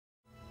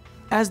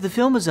As the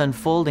film was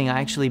unfolding, I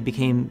actually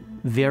became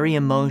very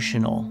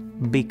emotional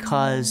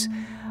because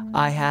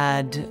I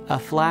had a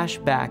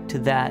flashback to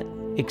that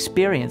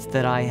experience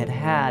that I had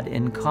had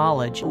in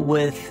college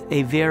with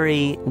a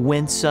very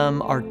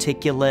winsome,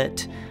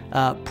 articulate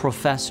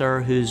professor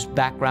whose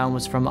background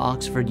was from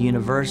Oxford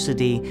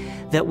University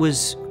that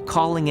was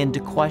calling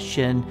into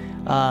question,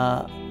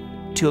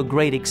 to a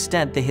great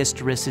extent, the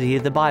historicity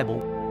of the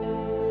Bible.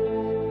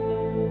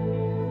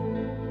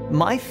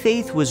 My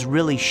faith was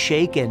really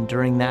shaken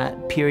during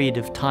that period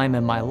of time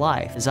in my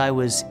life. As I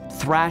was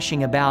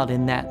thrashing about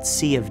in that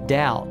sea of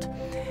doubt,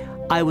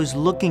 I was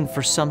looking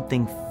for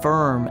something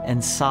firm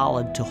and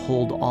solid to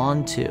hold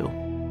on to.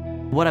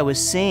 What I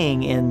was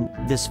seeing in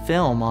this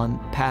film on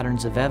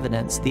Patterns of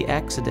Evidence, the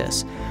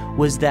Exodus,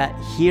 was that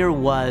here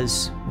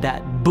was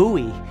that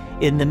buoy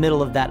in the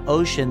middle of that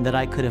ocean that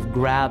I could have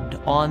grabbed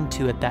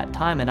onto at that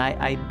time. And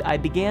I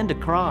began to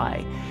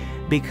cry,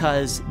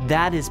 because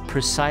that is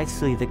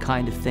precisely the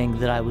kind of thing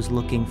that I was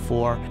looking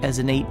for as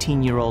an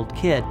 18-year-old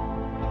kid.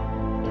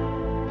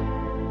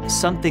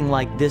 Something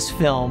like this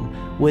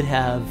film would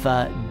have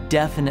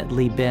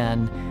definitely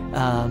been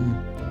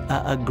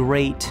a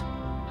great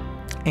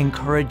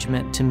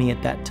encouragement to me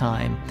at that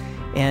time,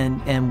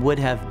 and would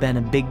have been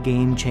a big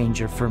game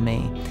changer for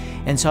me.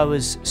 And so I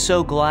was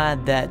so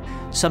glad that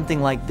something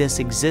like this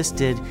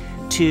existed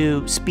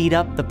to speed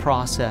up the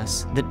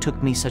process that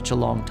took me such a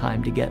long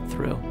time to get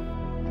through.